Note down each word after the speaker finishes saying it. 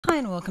Hi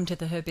and welcome to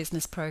the Her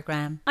Business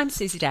program. I'm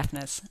Susie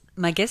Daphnis.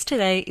 My guest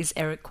today is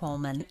Eric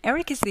Qualman.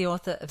 Eric is the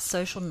author of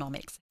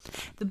Socialnomics.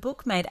 The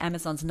book made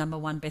Amazon's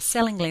 #1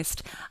 best-selling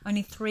list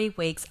only 3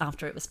 weeks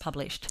after it was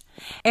published.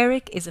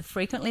 Eric is a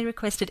frequently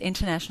requested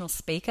international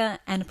speaker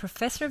and a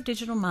professor of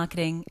digital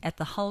marketing at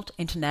the Hult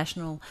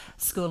International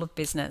School of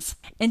Business.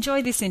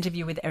 Enjoy this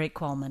interview with Eric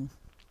Qualman.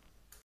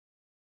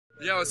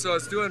 Yeah, so I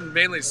was doing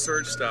mainly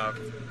search stuff,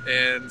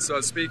 and so I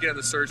was speaking on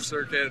the search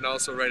circuit and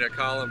also writing a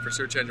column for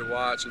Search Engine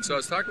Watch. And so I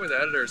was talking with the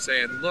editor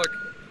saying, look,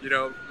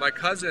 my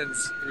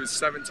cousin's, who's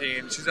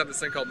 17, she's on this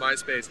thing called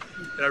MySpace,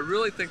 and I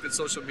really think that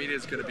social media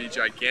is going to be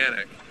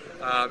gigantic.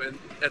 And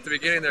at the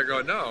beginning they're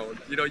going, no,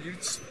 you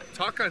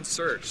talk on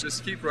search,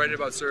 just keep writing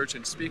about search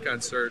and speak on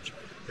search.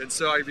 And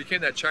so I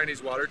became that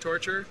Chinese water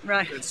torture.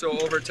 Right. And so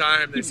over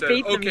time they said,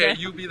 okay,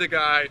 you be the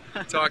guy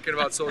talking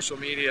about social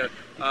media.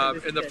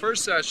 In the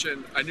first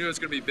session, I knew it was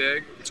going to be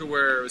big, to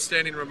where it was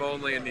standing room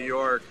only in New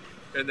York,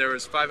 and there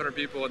was 500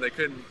 people, and they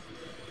couldn't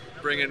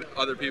bring in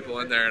other people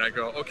in there. And I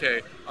go,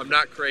 okay, I'm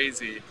not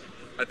crazy.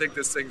 I think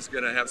this thing's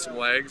going to have some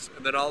legs.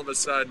 And then all of a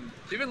sudden,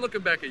 even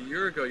looking back a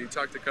year ago, you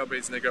talk to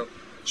companies and they go,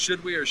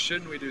 should we or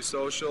shouldn't we do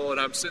social? And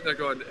I'm sitting there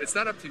going, it's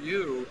not up to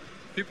you.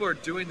 People are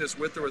doing this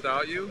with or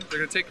without you. They're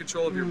going to take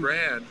control of your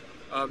brand.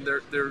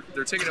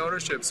 They're taking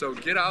ownership. So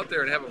get out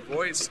there and have a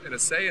voice and a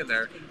say in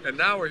there. And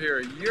now we're here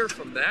a year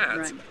from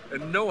that,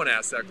 and no one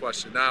asks that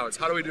question. Now it's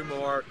how do we do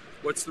more?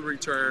 What's the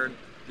return?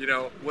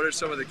 What are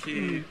some of the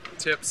key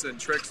tips and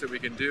tricks that we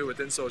can do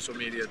within social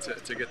media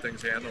to get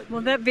things handled?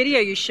 Well, that video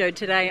you showed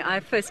today,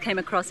 I first came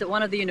across at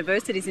one of the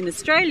universities in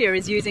Australia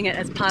is using it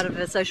as part of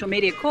a social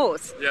media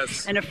course.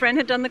 Yes. And a friend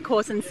had done the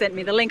course and sent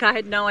me the link. I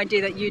had no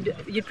idea that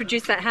you'd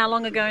produced that. How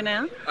long ago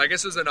now? I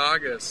guess it was in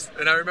August.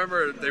 And I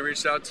remember they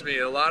reached out to me.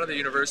 A lot of the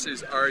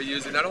universities are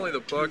using not only the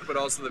book, but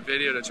also the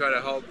video to try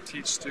to help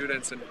teach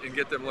students and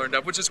get them learned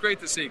up, which is great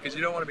to see, because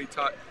you don't want to be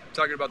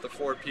talking about the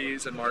 4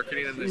 Ps in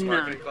marketing in these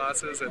marketing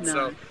classes. And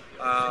so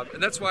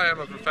and that's why I'm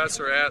a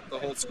professor at the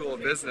Hult School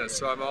of Business.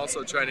 So I'm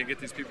also trying to get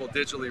these people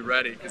digitally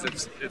ready,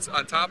 because it's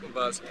on top of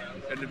us.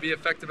 And to be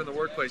effective in the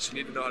workplace, you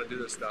need to know how to do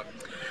this stuff.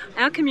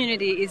 Our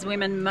community is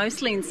women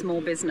mostly in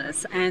small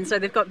business, and so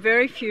they've got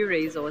very few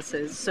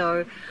resources.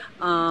 So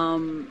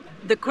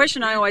the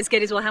question I always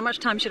get is, well, how much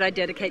time should I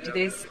dedicate to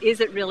this?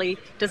 Does it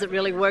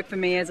really work for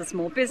me as a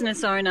small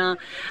business owner?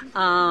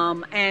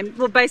 And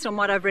well, based on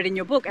what I've read in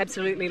your book,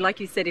 absolutely. Like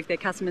you said, if their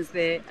customers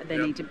there, they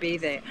need to be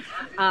there.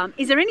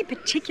 Is there any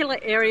particular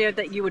area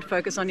that you would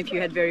focus on if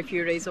you had very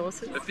few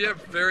resources? If you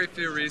have very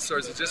few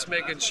resources, just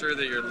making sure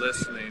that you're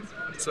listening.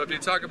 So if you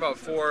talk about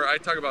I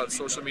talk about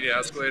social media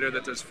escalator,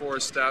 that there's 4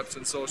 steps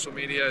in social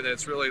media, and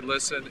it's really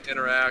listen,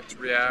 interact,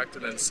 react,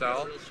 and then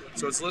sell.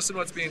 So it's listen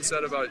what's being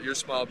said about your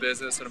small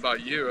business and about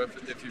you,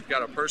 if you've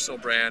got a personal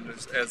brand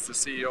as the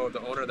CEO or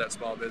the owner of that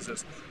small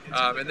business.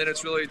 And then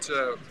it's really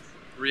to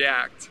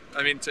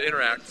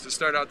interact, to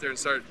start out there and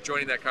start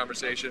joining that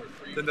conversation.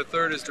 Then the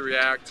third is to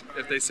react.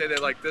 If they say they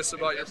like this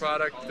about your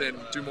product, then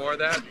do more of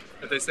that.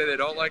 If they say they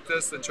don't like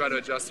this, then try to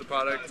adjust the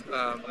product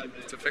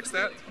to fix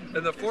that.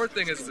 And the fourth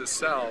thing is to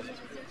sell.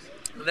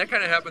 And that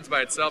kind of happens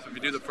by itself if you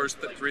do the first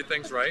 3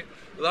 things right.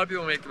 A lot of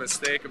people make the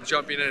mistake of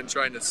jumping in and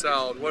trying to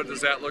sell. What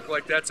does that look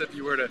like? That's if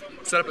you were to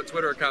set up a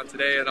Twitter account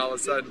today and all of a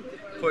sudden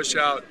push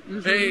out,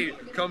 hey,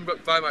 come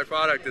buy my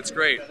product, it's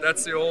great.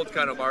 That's the old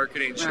kind of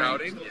marketing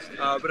shouting.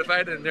 But if I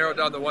had to narrow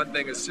down the one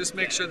thing, is just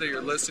make sure that you're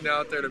listening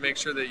out there to make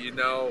sure that you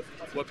know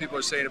what people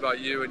are saying about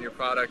you and your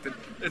product. And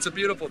it's a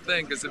beautiful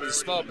thing, because if it's a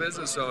small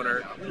business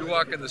owner, you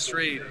walk in the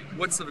street,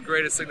 what's the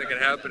greatest thing that can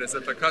happen is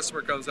if a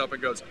customer comes up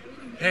and goes,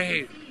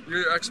 hey,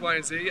 you're X, Y,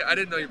 and Z. I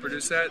didn't know you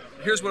produced that.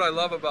 Here's what I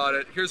love about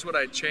it. Here's what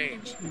I'd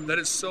change. That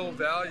is so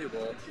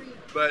valuable.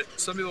 But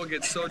some people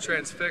get so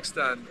transfixed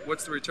on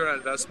what's the return on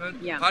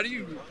investment. Yeah. How do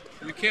you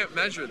can't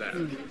measure that.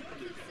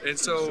 And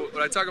so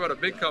when I talk about a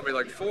big company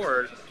like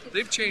Ford,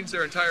 they've changed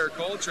their entire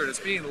culture, and it's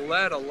being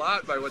led a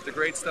lot by what the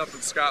great stuff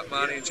that Scott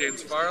Monty and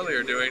James Farley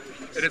are doing.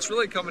 And it's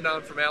really coming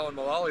down from Alan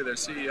Mulally, their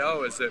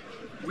CEO, is that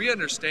we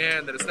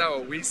understand that it's not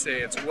what we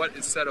say, it's what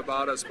is said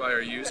about us by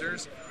our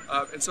users.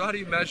 And so how do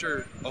you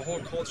measure a whole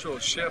cultural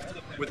shift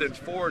within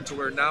Ford to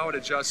where now it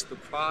adjusts the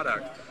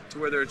product, to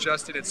where they're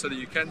adjusting it so that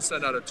you can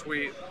send out a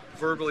tweet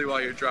verbally while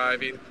you're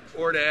driving,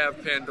 or to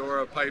have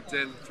Pandora piped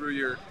in through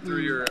your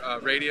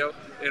radio,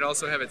 and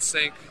also have it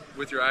sync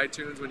with your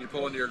iTunes when you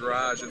pull into your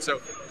garage. And so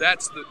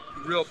that's the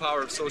real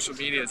power of social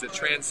media, is it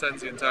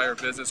transcends the entire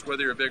business,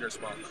 whether you're big or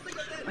small.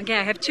 Okay,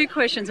 I have 2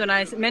 questions. When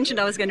I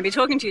mentioned I was going to be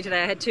talking to you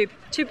today, I had two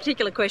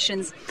particular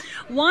questions.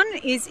 One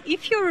is,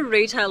 if you're a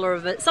retailer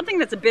of something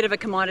that's a bit of a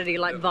commodity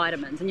like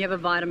vitamins, and you have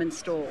a vitamin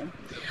store,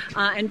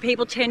 and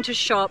people tend to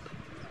shop,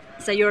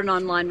 say you're an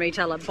online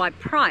retailer, by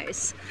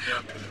price,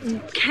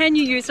 can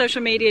you use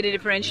social media to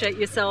differentiate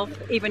yourself,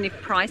 even if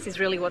price is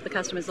really what the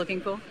customer's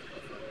looking for?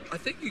 I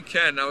think you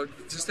can. Now,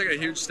 just taking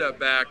a huge step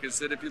back, is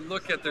that if you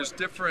look at, there's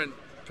different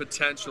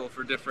potential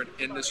for different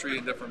industry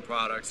and different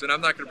products. And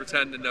I'm not going to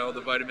pretend to know the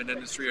vitamin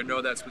industry or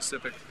know that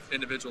specific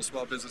individual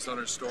small business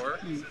owner's store.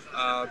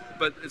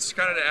 But it's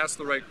kind of to ask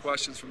the right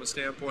questions from a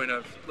standpoint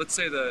of, let's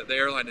say the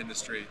airline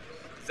industry.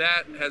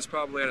 That has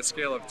probably on a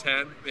scale of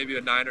 10, maybe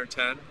a 9 or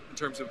 10 in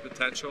terms of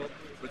potential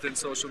within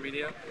social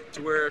media,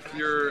 to where if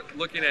you're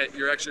looking at,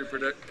 you're actually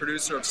a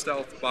producer of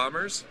stealth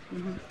bombers,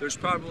 there's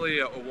probably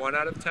a 1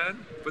 out of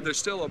 10, but there's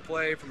still a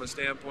play from a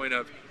standpoint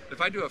of, if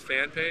I do a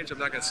fan page, I'm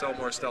not going to sell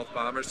more stealth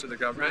bombers to the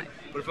government,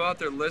 but if I'm out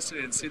there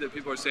listening and see that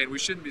people are saying we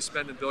shouldn't be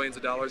spending billions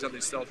of dollars on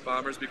these stealth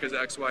bombers because of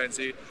X, Y, and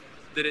Z,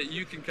 that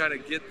you can kind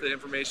of get the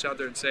information out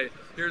there and say,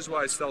 here's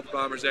why stealth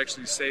bombers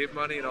actually save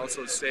money and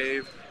also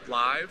save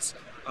lives.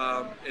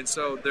 And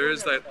so there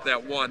is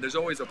that one. There's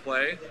always a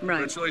play,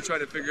 but it's really trying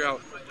to figure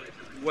out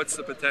what's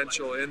the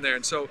potential in there.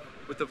 And so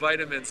with the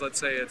vitamins, let's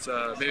say it's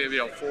maybe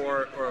a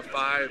 4 or a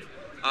 5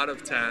 out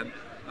of 10.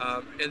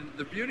 And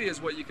the beauty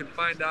is what you can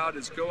find out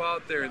is go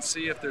out there and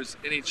see if there's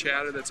any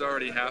chatter that's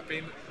already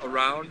happening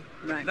around,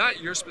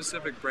 not your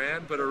specific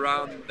brand, but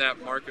around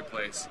that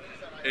marketplace.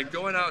 And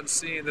going out and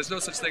seeing, there's no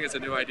such thing as a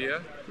new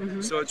idea.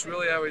 So it's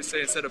really, I always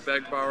say, instead of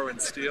beg, borrow,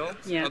 and steal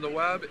on the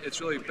web,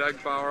 it's really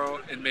beg, borrow,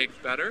 and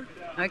make better.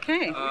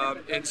 Okay.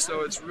 And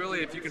so it's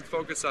really, if you can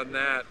focus on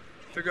that,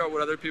 figure out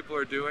what other people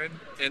are doing,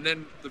 and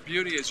then the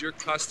beauty is your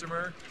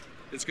customer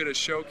is going to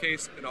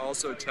showcase and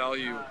also tell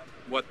you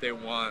what they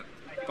want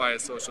via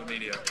social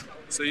media.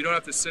 So you don't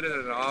have to sit in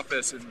an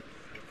office and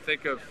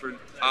think of for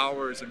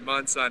hours and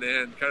months on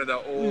end, kind of the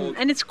old...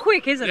 And it's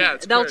quick, isn't it?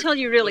 It's They'll quick. tell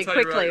you really They'll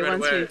tell quickly you right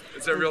once away. you...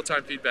 It's a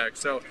real-time feedback.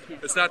 So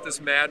it's not this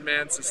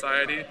madman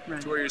society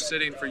to where you're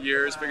sitting for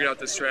years figuring out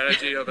the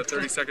strategy of a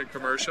 30-second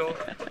commercial.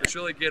 It's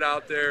really get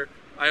out there.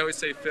 I always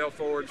say fail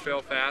forward,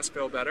 fail fast,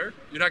 fail better.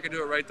 You're not going to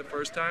do it right the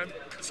first time,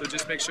 so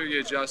just make sure you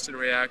adjust and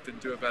react and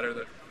do it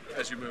better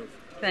as you move.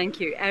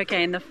 Thank you.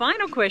 Okay, and the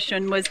final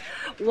question was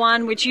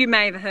one which you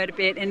may have heard a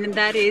bit, and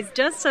that is,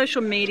 does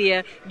social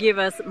media give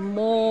us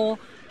more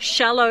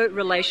shallow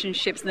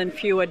relationships than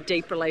fewer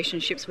deep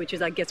relationships, which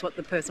is, I guess, what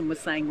the person was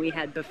saying we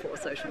had before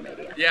social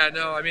media? Yeah,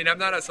 no, I mean, I'm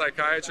not a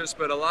psychiatrist,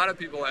 but a lot of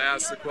people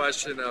ask the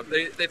question of,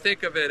 they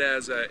think of it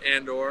as an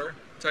and/or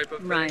type of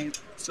thing. Right.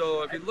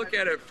 So if you look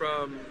at it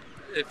from,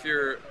 if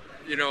you're,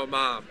 a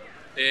mom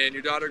and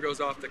your daughter goes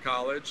off to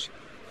college,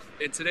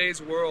 in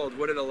today's world,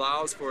 what it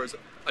allows for is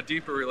a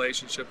deeper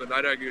relationship, and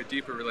I'd argue a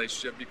deeper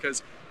relationship,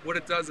 because what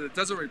it does is it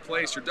doesn't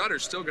replace, your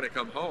daughter's still going to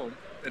come home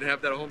and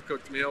have that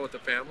home-cooked meal with the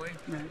family,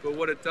 but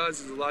what it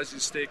does is it allows you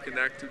to stay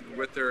connected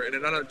with her in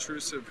an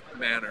unobtrusive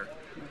manner,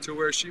 to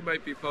where she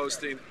might be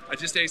posting, I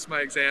just aced my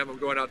exam, I'm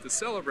going out to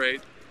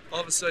celebrate. All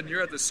of a sudden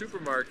you're at the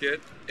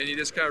supermarket and you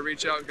just kind of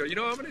reach out and go, I'm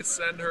going to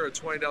send her a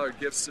 $20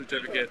 gift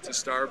certificate to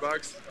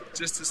Starbucks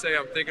just to say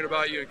I'm thinking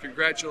about you and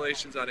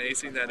congratulations on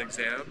acing that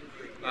exam.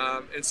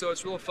 And so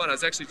it's real fun. I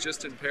was actually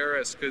just in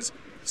Paris because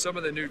some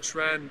of the new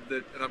trend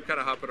and I'm kind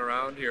of hopping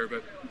around here,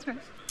 but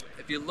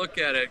if you look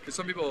at it, because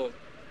some people,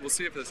 we'll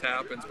see if this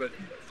happens, but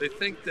they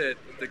think that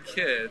the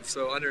kids,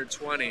 so under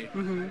 20,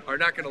 are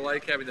not going to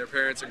like having their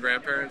parents and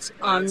grandparents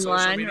on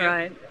social media.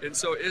 Right. And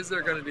so is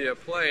there going to be a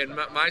play? And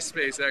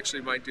MySpace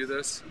actually might do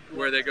this,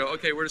 where they go,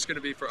 okay, we're just going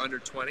to be for under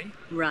 20.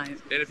 Right.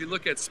 And if you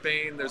look at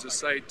Spain, there's a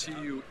site,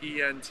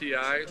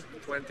 TUENTI,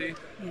 20,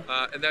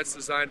 and that's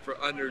designed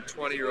for under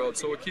 20-year-olds.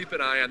 So we'll keep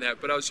an eye on that.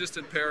 But I was just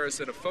in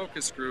Paris in a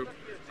focus group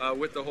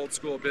with the whole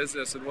school of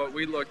business, and what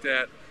we looked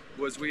at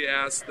was we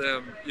asked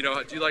them, do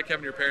you like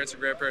having your parents and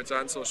grandparents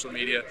on social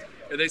media?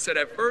 And they said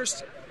at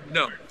first,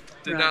 no,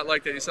 did not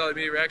like that. You saw the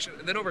immediate reaction.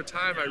 And then over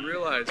time I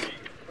realized,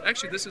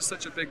 actually this is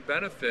such a big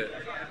benefit.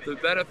 The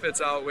benefits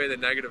outweigh the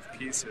negative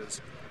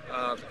pieces.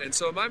 And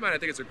so in my mind, I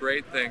think it's a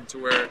great thing to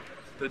where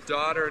the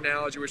daughter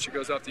analogy where she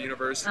goes off to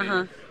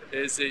university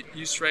is that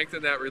you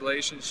strengthen that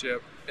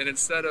relationship. And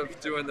instead of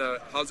doing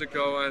the, how's it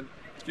going?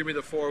 Give me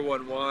the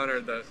 411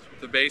 or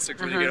the basics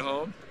when you get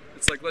home.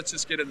 It's like, let's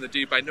just get in the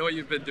deep. I know what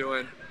you've been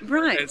doing.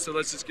 Right. And so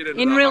let's just get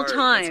into in the real heart.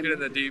 time. Let's get in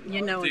the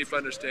deep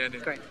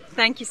understanding. Great.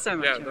 Thank you so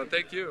much. Yeah, no,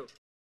 thank you.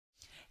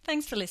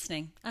 Thanks for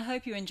listening. I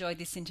hope you enjoyed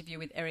this interview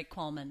with Eric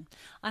Qualman.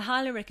 I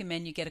highly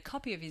recommend you get a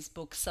copy of his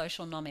book,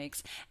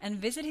 Socialnomics, and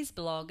visit his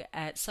blog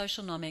at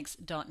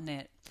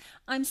socialnomics.net.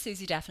 I'm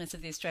Susie Daphnis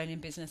of the Australian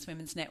Business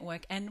Women's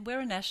Network, and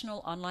we're a national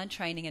online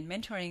training and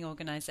mentoring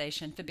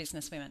organisation for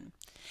businesswomen.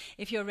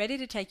 If you're ready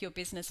to take your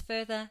business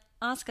further,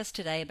 ask us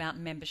today about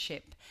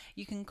membership.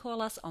 You can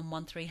call us on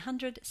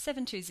 1300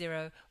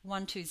 720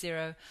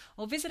 120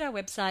 or visit our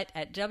website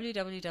at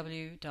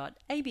www.abn.org.au.